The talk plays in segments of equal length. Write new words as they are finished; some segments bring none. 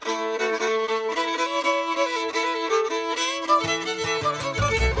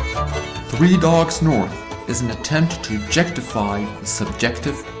Three Dogs North is an attempt to objectify the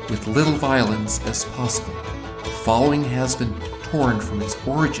subjective with little violence as possible. The following has been torn from its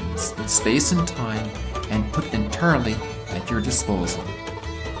origins in space and time and put entirely at your disposal.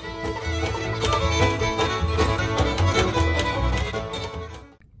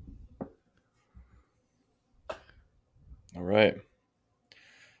 All right.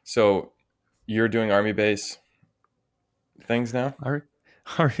 So you're doing Army base things now?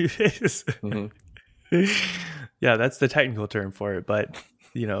 Army base. Mm-hmm. Yeah, that's the technical term for it. But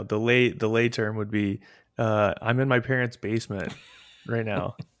you know, the lay term would be I'm in my parents' basement right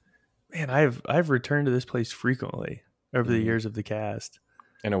now. Man, I've returned to this place frequently over the years of the cast.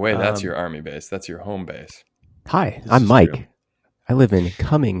 In a way, that's your Army base. That's your home base. Hi, I'm Mike. True. I live in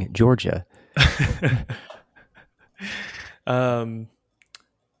Cumming, Georgia.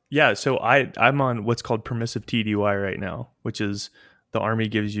 Yeah, so I'm on what's called permissive TDY right now, which is the Army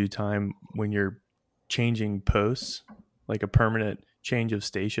gives you time when you're changing posts, like a permanent change of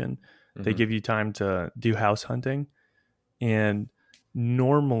station. Mm-hmm. They give you time to do house hunting. And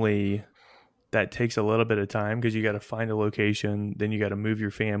normally that takes a little bit of time because you got to find a location, then you got to move your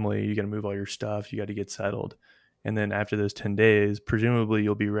family, you got to move all your stuff, you got to get settled. And then after those 10 days, presumably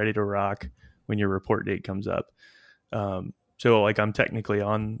you'll be ready to rock when your report date comes up. So like I'm technically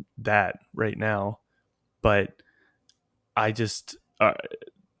on that right now, but I just,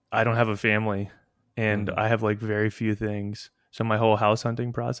 I don't have a family and I have like very few things. So my whole house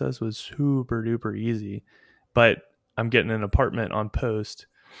hunting process was super duper easy, but I'm getting an apartment on post,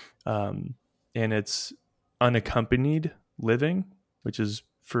 and it's unaccompanied living, which is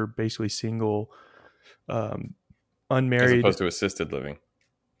for basically single, unmarried. As opposed to assisted living.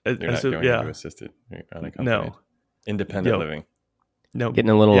 You're not going into assisted. You're unaccompanied. No. Independent living. No.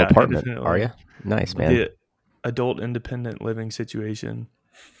 Getting a little apartment, are you? Nice, man. The adult independent living situation.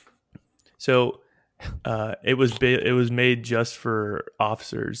 So it was made just for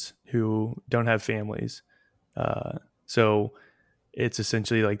officers who don't have families. So it's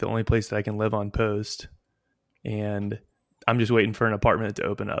essentially like the only place that I can live on post, and I'm just waiting for an apartment to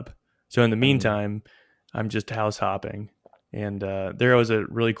open up. So in the meantime, I'm just house hopping. And there was a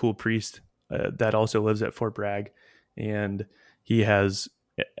really cool priest that also lives at Fort Bragg, and he has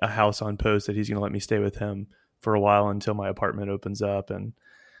a house on post that he's going to let me stay with him for a while until my apartment opens up. And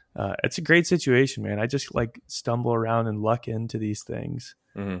it's a great situation, man. I just like stumble around and luck into these things.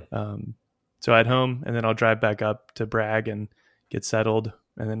 Mm-hmm. So at home, and then I'll drive back up to Bragg and get settled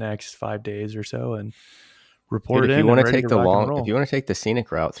in the next 5 days or so and report in. If you want to take if you want to take the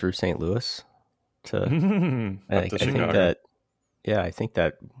scenic route through St. Louis I think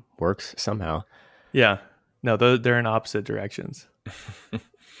that works somehow. Yeah. No, they're in opposite directions.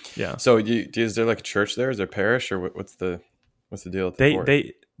 Yeah. So is there like a church there? Is there a parish, or what's the deal with the fort?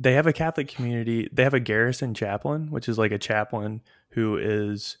 They have a Catholic community. They have a garrison chaplain, which is like a chaplain who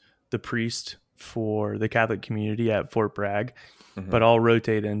is the priest for the Catholic community at Fort Bragg, but I'll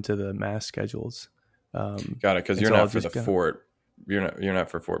rotate into the mass schedules. Got it. Because you're not for the fort. You're not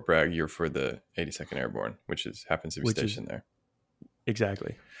for Fort Bragg. You're for the 82nd Airborne, which happens to be stationed there.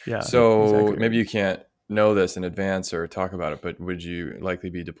 Exactly. Yeah. So exactly. Maybe you can't know this in advance or talk about it, but would you likely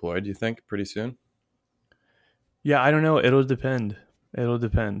be deployed, do you think, pretty soon? Yeah, I don't know. It'll depend.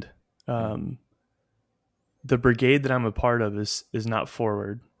 The brigade that I'm a part of is not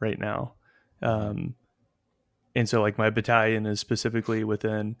forward right now. And so like my battalion is specifically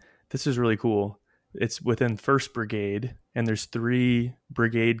within, this is really cool. It's within 1st Brigade, and there's 3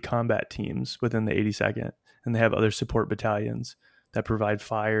 brigade combat teams within the 82nd, and they have other support battalions that provide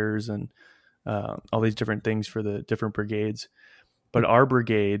fires and all these different things for the different brigades. But our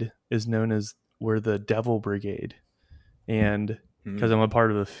brigade is known as, we're the Devil Brigade. And because I'm a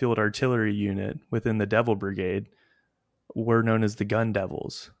part of a field artillery unit within the Devil Brigade, we're known as the Gun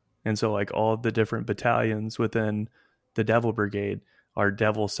Devils. And so like all of the different battalions within the Devil Brigade are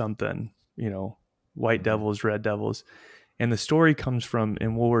devil something, white devils, red devils. And the story comes from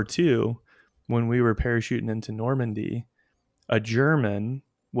in World War II, when we were parachuting into Normandy, a German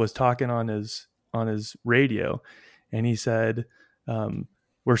was talking on his radio, and he said,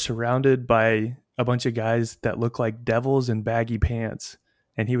 we're surrounded by a bunch of guys that look like devils in baggy pants.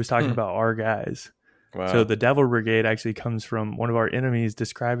 And he was talking about our guys. Wow. So the Devil Brigade actually comes from one of our enemies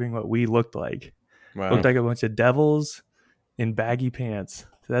describing what we looked like. Wow. Looked like a bunch of devils in baggy pants.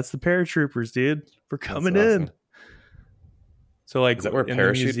 So that's the paratroopers, dude. We're coming in. Awesome. So like, is that where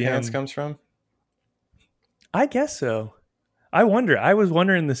parachute pants comes from? I guess so. I was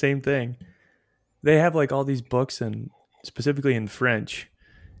wondering the same thing. They have like all these books, and specifically in French,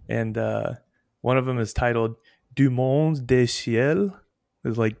 and one of them is titled Du Monde des Ciels.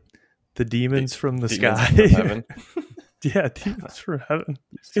 It's like the demons from the demons sky. From heaven. Yeah, demons from heaven.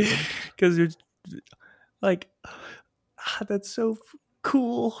 Because you're like, that's so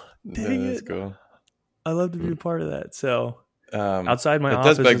cool. Dang That's it. cool. I love to be a part of that. So outside my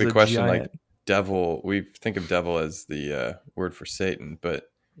office, does beg the is question, giant... like devil. We think of devil as the word for Satan,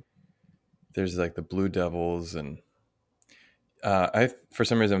 but there's like the blue devils, and for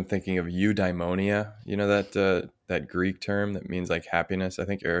some reason I'm thinking of eudaimonia. You know that Greek term that means like happiness. I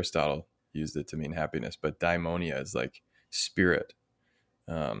think Aristotle used it to mean happiness, but daimonia is like spirit.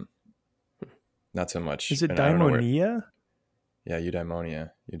 Not so much. Is it daimonia? Yeah,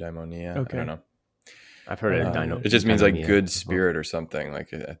 eudaimonia. Okay. I don't know. I've heard it. It just means like good spirit or something.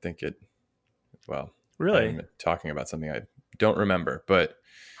 Like I think it. Well, really, I'm talking about something I don't remember, but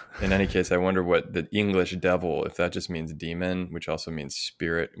in any case, I wonder what the English devil, if that just means demon, which also means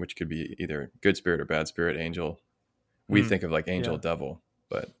spirit, which could be either good spirit or bad spirit, angel. We think of like angel, devil,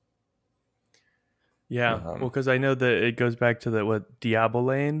 but yeah. Well, because I know that it goes back to what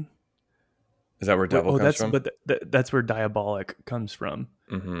diabolane. Is that where devil comes from? But that's where diabolic comes from,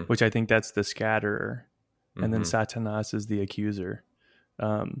 which I think that's the scatterer, and then Satanas is the accuser.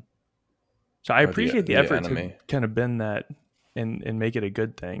 So I appreciate the effort to kind of bend that and make it a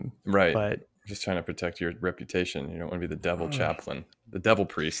good thing. Right. But just trying to protect your reputation. You don't want to be the devil chaplain, the devil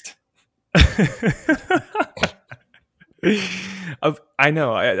priest. I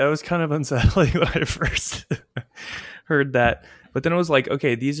know. That was kind of unsettling when I first heard that. But then it was like,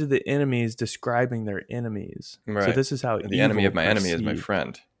 okay, these are the enemies describing their enemies. Right. So this is how the enemy of my enemy is my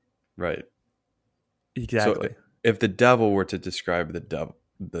friend. Right. Exactly. So if the devil were to describe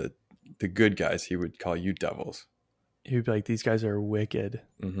the good guys, he would call you devils. He would be like, these guys are wicked.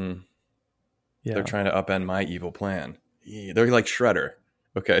 Mm-hmm. Yeah. They're trying to upend my evil plan. They're like Shredder.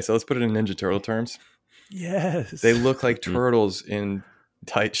 Okay, so let's put it in Ninja Turtle terms. Yes. They look like turtles in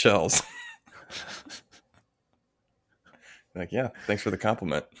tight shells. Like, yeah, thanks for the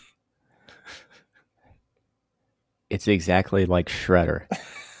compliment. It's exactly like Shredder.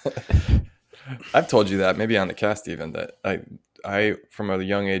 I've told you that, maybe on the cast even, that I from a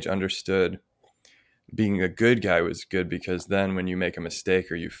young age understood being a good guy was good, because then when you make a mistake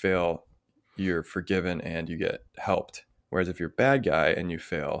or you fail, you're forgiven and you get helped. Whereas if you're a bad guy and you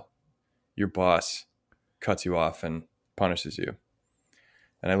fail, your boss cuts you off and punishes you.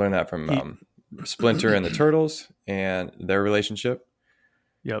 And I learned that from Splinter and the Turtles and their relationship.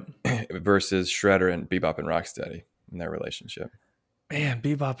 Yep. Versus Shredder and Bebop and Rocksteady and their relationship. Man,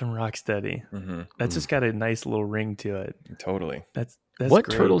 Bebop and Rocksteady. That's just got a nice little ring to it. Totally. That's what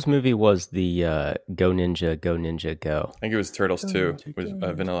great. Turtles movie was the Go Ninja, Go Ninja, Go? I think it was Turtles 2 with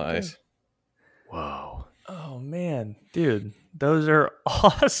Vanilla Ice. Whoa. Oh, man. Dude, those are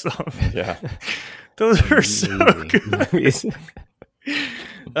awesome. Yeah. Those are so good.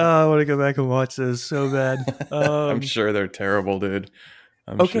 I want to go back and watch those so bad. I'm sure they're terrible, dude.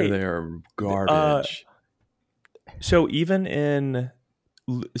 I'm sure they are garbage. So even in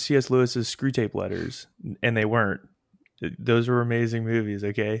C.S. Lewis's Screwtape Letters, and they weren't, those were amazing movies,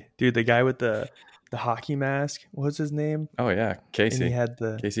 okay? Dude, the guy with the hockey mask, what's his name? Oh, yeah, Casey. And he had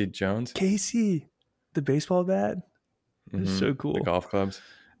Casey Jones? Casey, the baseball bat. It was so cool. The golf clubs.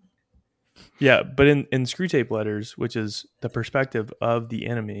 Yeah, but in Screwtape Letters, which is the perspective of the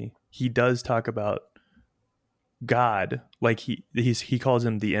enemy, he does talk about God, like he calls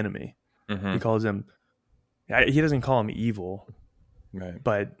him the enemy. He calls him, he doesn't call him evil, right?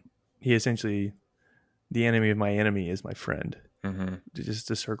 But he essentially, the enemy of my enemy is my friend. Just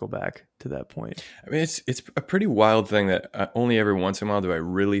to circle back to that point. I mean, it's a pretty wild thing that only every once in a while do I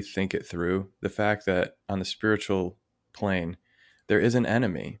really think it through. The fact that on the spiritual plane, there is an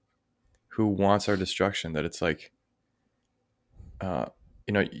enemy who wants our destruction. That it's like,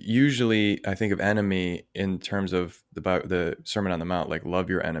 usually I think of enemy in terms of the Sermon on the Mount, like love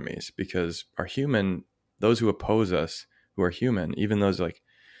your enemies, because those who oppose us, who are human, even those like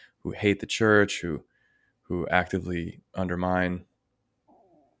who hate the church, who actively undermine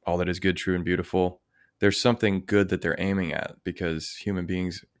all that is good, true, and beautiful, there's something good that they're aiming at, because human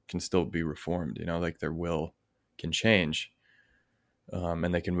beings can still be reformed, like their will can change,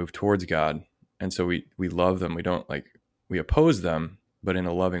 and they can move towards God. And so we love them. We oppose them, but in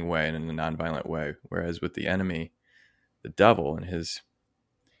a loving way and in a nonviolent way. Whereas with the enemy, the devil and his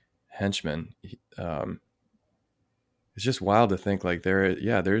henchmen, it's just wild to think like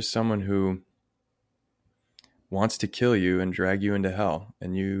there's someone who wants to kill you and drag you into hell,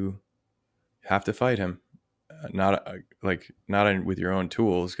 and you have to fight him. Not with your own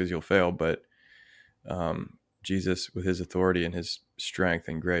tools, because you'll fail, but Jesus, with his authority and his strength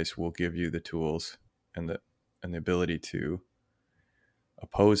and grace, will give you the tools and the ability to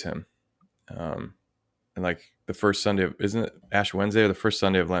oppose him. And like the first Sunday of, isn't it Ash Wednesday or the first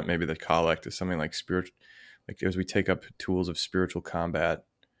Sunday of Lent? Maybe the collect is something like spiritual, like as we take up tools of spiritual combat,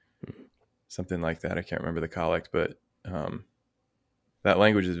 something like that. I can't remember the collect, but that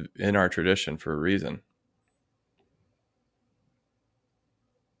language is in our tradition for a reason.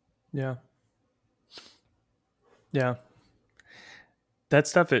 Yeah. Yeah. That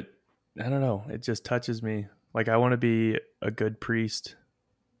stuff, I don't know. It just touches me. Like, I want to be a good priest.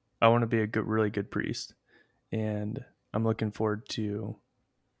 I want to be a really good priest. And I'm looking forward to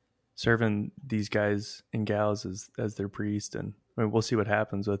serving these guys and gals as their priest. And I mean, we'll see what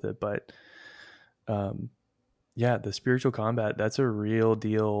happens with it. But yeah, the spiritual combat, that's a real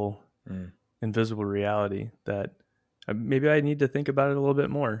deal, invisible reality that maybe I need to think about it a little bit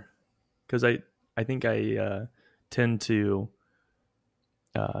more. Because I think I tend to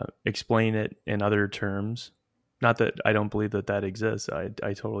explain it in other terms. Not that I don't believe that exists. I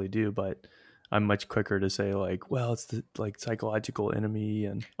totally do, but I'm much quicker to say like, well, it's the like psychological enemy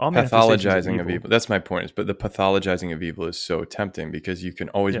and all pathologizing of evil. That's my point. But the pathologizing of evil is so tempting because you can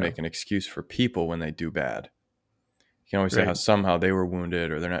always make an excuse for people when they do bad. You can always say how somehow they were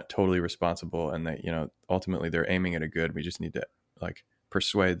wounded or they're not totally responsible, and that ultimately they're aiming at a good. We just need to like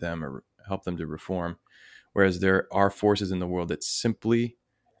persuade them or help them to reform. Whereas there are forces in the world that simply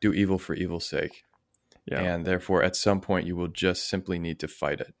do evil for evil's sake. Yeah. And therefore, at some point, you will just simply need to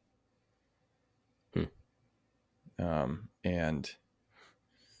fight it. And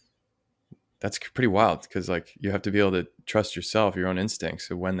that's pretty wild because, like, you have to be able to trust yourself, your own instincts.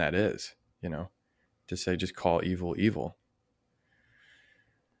 So when that is, to say, just call evil evil.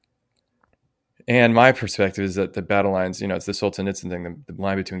 And my perspective is that the battle lines, it's the Solzhenitsyn thing. The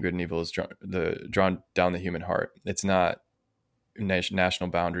line between good and evil is drawn down the human heart. It's not national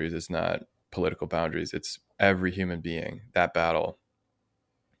boundaries. It's not political boundaries. It's every human being, that battle.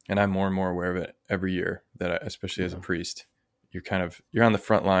 And I'm more and more aware of it every year, that especially as a priest, you're on the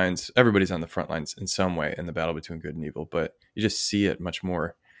front lines. Everybody's on the front lines in some way in the battle between good and evil, but you just see it much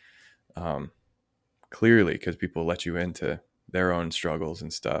more clearly because people let you into their own struggles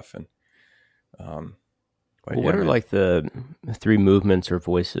and stuff. And what are like the three movements or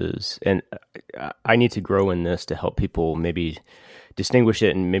voices? And I need to grow in this to help people maybe distinguish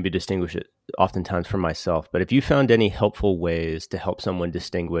it, and maybe distinguish it oftentimes from myself. But if you found any helpful ways to help someone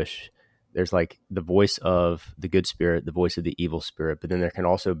distinguish, there's like the voice of the good spirit, the voice of the evil spirit, but then there can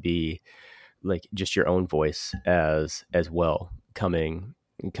also be like just your own voice as well coming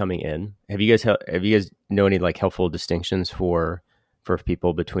in. Have you guys know any like helpful distinctions for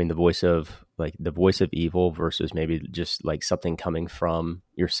people between the voice of evil versus maybe just like something coming from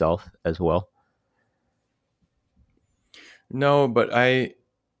yourself as well? No, but I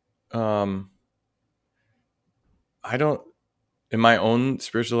don't, in my own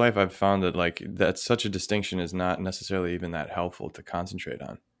spiritual life, I've found that like that such a distinction is not necessarily even that helpful to concentrate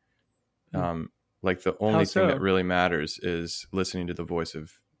on. Like the only thing that really matters is listening to the voice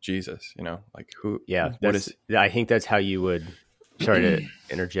of Jesus, like who, I think that's how you would, sorry to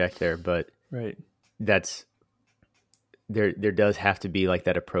interject there, but that's, there does have to be like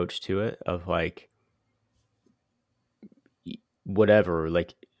that approach to it of like, whatever,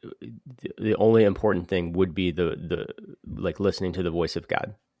 like the only important thing would be the like listening to the voice of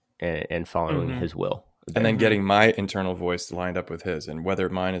God and following his will, and then getting my internal voice lined up with his, and whether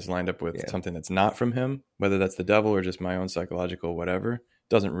mine is lined up with something that's not from him, whether that's the devil or just my own psychological whatever,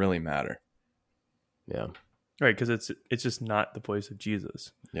 doesn't really matter. Right, because it's just not the voice of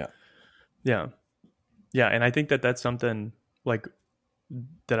Jesus. Yeah. And I think that's something like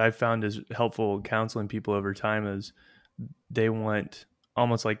that I've found is helpful counseling people over time is they want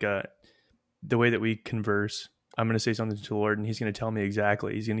almost like the way that we converse. I'm going to say something to the Lord and he's going to tell me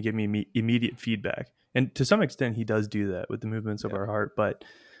exactly. He's going to give me immediate feedback. And to some extent, he does do that with the movements of our heart, but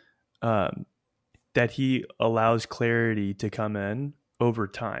that he allows clarity to come in over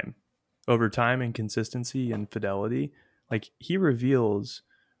time and consistency and fidelity. Like he reveals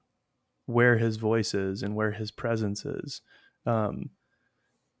where his voice is and where his presence is.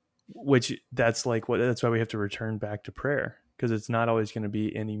 Which that's why we have to return back to prayer, because it's not always going to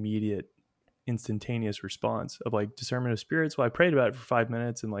be an immediate instantaneous response of like discernment of spirits. Well, I prayed about it for 5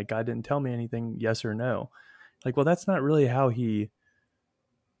 minutes and like God didn't tell me anything, yes or no. Like, well, that's not really how he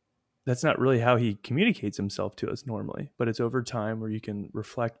communicates himself to us normally, but it's over time where you can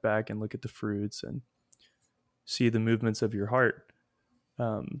reflect back and look at the fruits and see the movements of your heart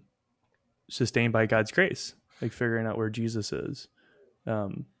sustained by God's grace, like figuring out where Jesus is.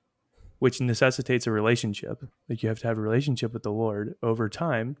 Which necessitates a relationship. Like you have to have a relationship with the Lord over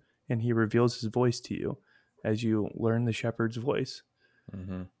time, and he reveals his voice to you as you learn the shepherd's voice.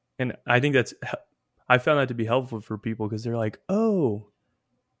 And I think I found that to be helpful for people because they're like, oh,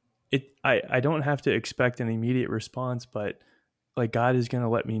 I don't have to expect an immediate response, but like God is going to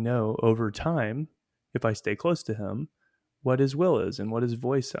let me know over time, if I stay close to him, what his will is and what his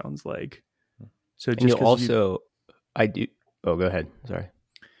voice sounds like. So and you'll also, I do. Oh, go ahead. Sorry.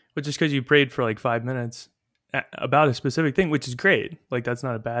 But just because you prayed for like 5 minutes about a specific thing, which is great, like that's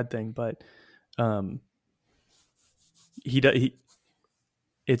not a bad thing, but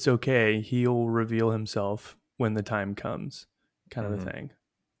it's okay. He'll reveal himself when the time comes, kind of a thing.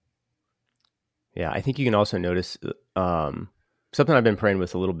 Yeah, I think you can also notice something I've been praying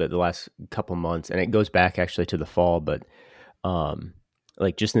with a little bit the last couple months, and it goes back actually to the fall, but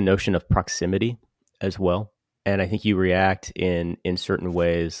like just the notion of proximity as well. And I think you react in certain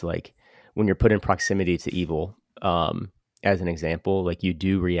ways, like when you're put in proximity to evil, as an example, like you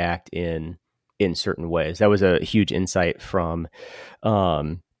do react in certain ways. That was a huge insight from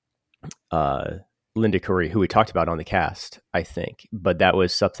Linda Curry, who we talked about on the cast, I think. But that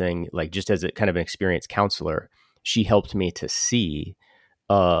was something like, just as a kind of an experienced counselor, she helped me to see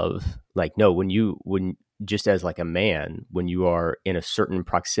of like, no, when just as like a man, when you are in a certain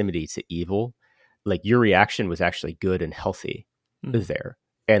proximity to evil, like your reaction was actually good and healthy there.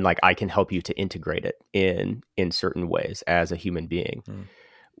 And like, I can help you to integrate it in certain ways as a human being,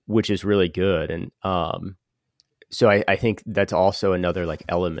 which is really good. And, so I think that's also another like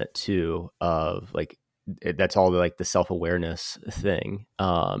element too of like, that's all like the self-awareness thing,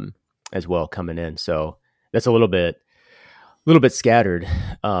 as well coming in. So that's a little bit scattered,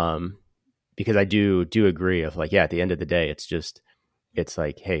 because I do agree of like, yeah, at the end of the day, it's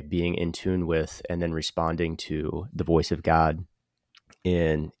like, hey, being in tune with and then responding to the voice of God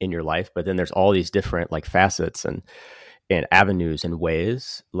in your life. But then there's all these different like facets and avenues and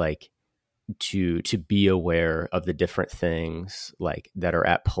ways like to be aware of the different things like that are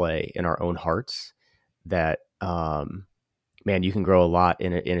at play in our own hearts that, man, you can grow a lot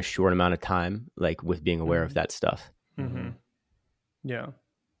in a short amount of time, like with being aware of that stuff. Yeah.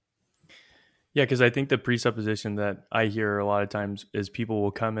 Yeah, because I think the presupposition that I hear a lot of times is people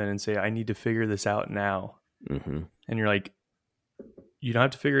will come in and say, I need to figure this out now. And you're like, you don't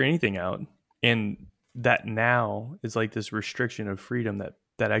have to figure anything out. And that now is like this restriction of freedom that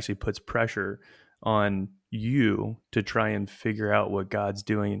actually puts pressure on you to try and figure out what God's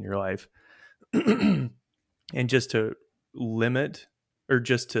doing in your life. And just to limit or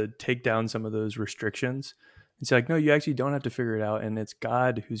just to take down some of those restrictions. It's like, no, you actually don't have to figure it out. And it's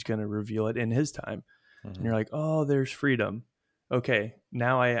God who's going to reveal it in his time. And you're like, oh, there's freedom. Okay,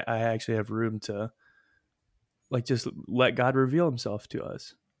 now I actually have room to like just let God reveal himself to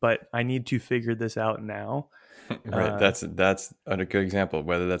us. But I need to figure this out now. Right. That's a good example,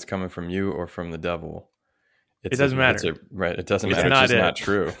 whether that's coming from you or from the devil. It doesn't matter. Right. It doesn't matter. It's just not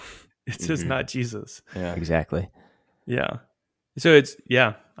true. It's just not Jesus. Yeah, exactly. Yeah. So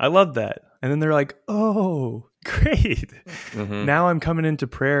I love that. And then they're like, oh, great. Now I'm coming into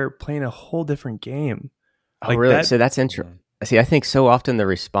prayer playing a whole different game. Oh, really? So that's interesting. See, I think so often the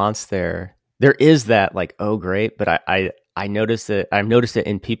response there is that like, oh, great. But I noticed it. I've noticed it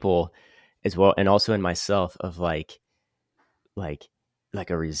in people as well. And also in myself of like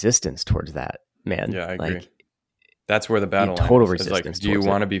a resistance towards that, man. Yeah, I agree. Like, that's where the battle line total is. Resistance. Like, do you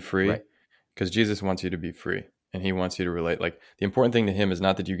want to be free? Because Jesus wants you to be free and he wants you to relate. Like the important thing to him is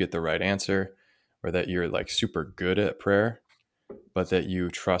not that you get the right answer or that you're like super good at prayer, but that you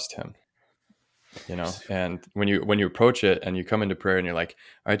trust him, you know? And when you approach it and you come into prayer and you're like,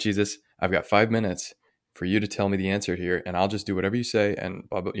 all right, Jesus, I've got 5 minutes for you to tell me the answer here. And I'll just do whatever you say. And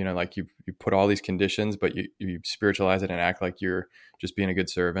blah, blah, you know, like you put all these conditions, but you spiritualize it and act like you're just being a good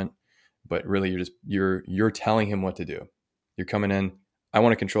servant. But really you're telling him what to do. You're coming in, I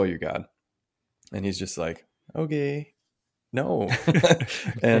want to control you, God. And he's just like, okay, no.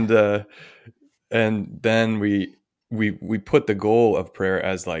 And then we put the goal of prayer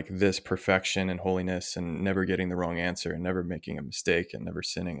as like this perfection and holiness and never getting the wrong answer and never making a mistake and never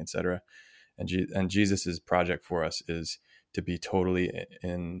sinning, etc. And Jesus's project for us is to be totally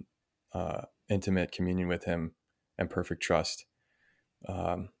in intimate communion with him and perfect trust.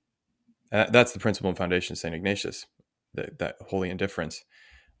 That's the principle and foundation of St. Ignatius, that holy indifference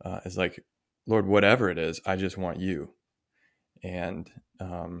is like, Lord, whatever it is, I just want you. And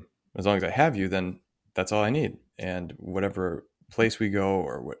as long as I have you, then that's all I need. And whatever place we go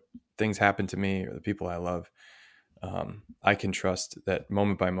or what things happen to me or the people I love, I can trust that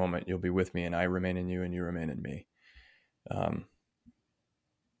moment by moment you'll be with me and I remain in you and you remain in me.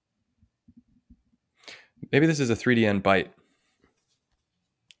 Maybe this is a 3DN bite.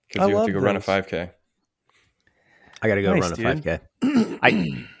 Because you have to go run a 5K. I got to go run a 5K.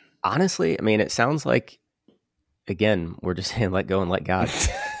 Honestly, I mean, it sounds like, again, we're just saying let go and let God.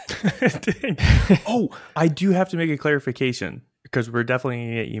 Dang. Oh, I do have to make a clarification because we're definitely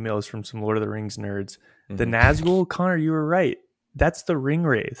going to get emails from some Lord of the Rings nerds. The Nazgul, Connor, you were right. That's the ring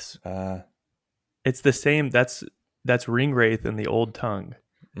wraiths. It's the same. That's ring wraith in the old tongue.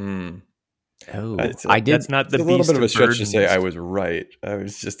 Oh, I did. That's not the it's a little bit of a stretch to Burden say beast. I was right. I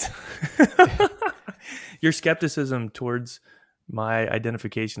was just Your skepticism towards my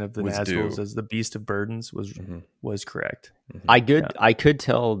identification of the Was Nazguls due. as the beast of burdens was correct. I could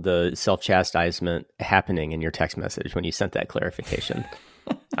tell the self-chastisement happening in your text message when you sent that clarification.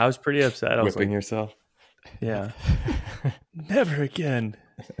 I was pretty upset. I was whipping like, yourself. yeah, never again,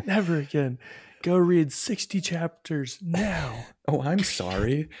 never again. Go read 60 chapters now. Oh, I'm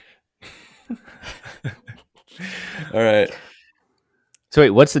sorry. All right. So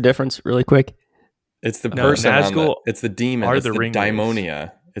wait, what's the difference really quick? It's the No, person on the, Nazgul it's the demon. are It's the the ring wraiths.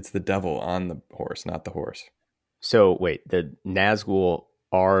 daimonia. It's the devil on the horse, not the horse. So wait, the Nazgul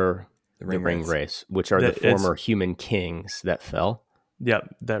are The the ring ring wraiths. race, which are the That- it's- former human kings that fell.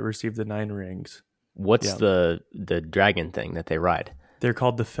 Yep, that received the 9 rings. What's Yeah. the dragon thing that they ride? They're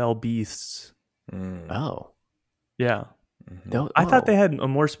called the fell beasts. Oh, Yeah, I thought they had a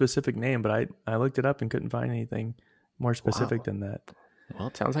more specific name, but I looked it up and couldn't find anything more specific than that. Well,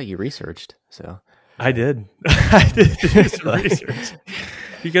 it sounds like you researched. So I did. I did do some research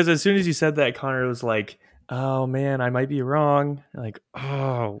because as soon as you said that, Connor was like, "Oh man, I might be wrong." Like,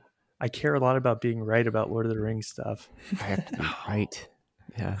 oh, I care a lot about being right about Lord of the Rings stuff. I have to be right.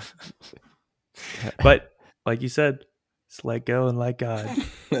 Yeah. But like you said, just let go and let God.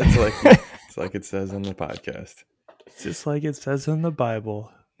 It's like it says on the podcast. It's just like it says in the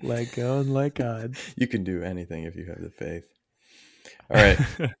Bible. Let go and let God. You can do anything if you have the faith. All right.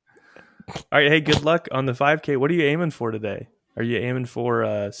 All right. Hey, good luck on the 5K. What are you aiming for today? Are you aiming for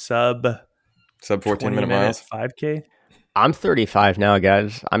a sub 14 minute miles. 5K? I'm 35 now,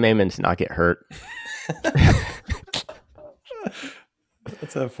 guys. I'm aiming to not get hurt.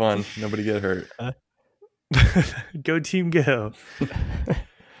 Let's have fun. Nobody get hurt. Go team, go. All All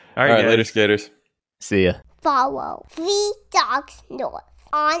right, right, later, guys. skaters. See ya. Follow Three Dogs North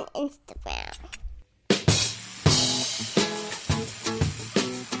on Instagram.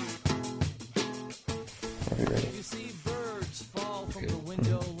 Are we ready?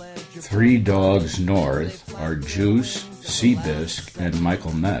 Three Dogs North are Juice, Seabisc, and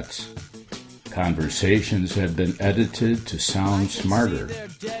Michael Metz. Conversations have been edited to sound smarter.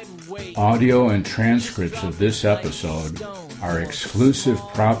 Audio and transcripts of this episode are exclusive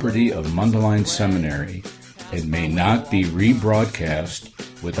property of Mundelein Seminary and may not be rebroadcast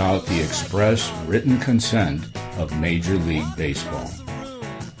without the express written consent of Major League Baseball.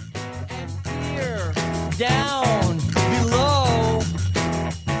 Down below,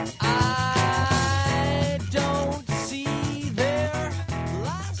 I don't see their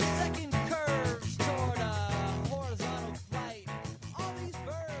last second curves toward a horizontal flight. All these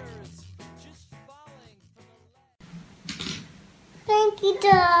birds just falling from the Thank you,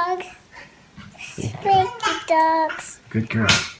 dogs. Thank you, dogs. Good girl.